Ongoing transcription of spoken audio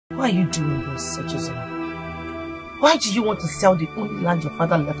Why are you doing this, Echezona? Why do you want to sell the only land your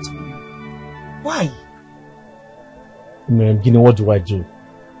father left for you? Why? Ma'am, what do I do?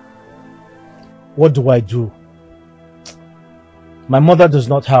 What do I do? My mother does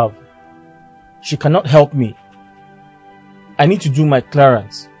not have. She cannot help me. I need to do my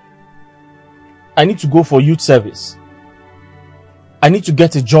clearance. I need to go for youth service. I need to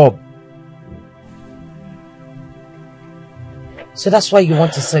get a job. So that's why you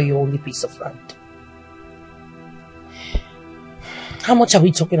want to sell your only piece of land. How much are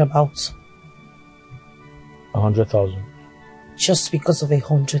we talking about? 100,000. Just because of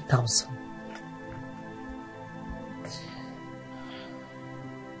 100,000.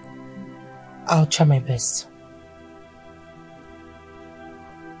 I'll try my best.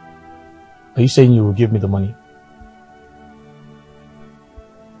 Are you saying you will give me the money?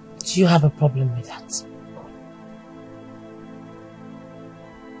 Do you have a problem with that?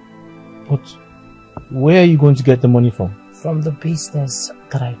 But where are you going to get the money from? From the business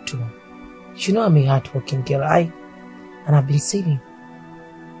that I do. You know I'm a hard-working girl, and I've been saving.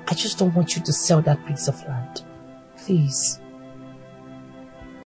 I just don't want you to sell that piece of land. Please.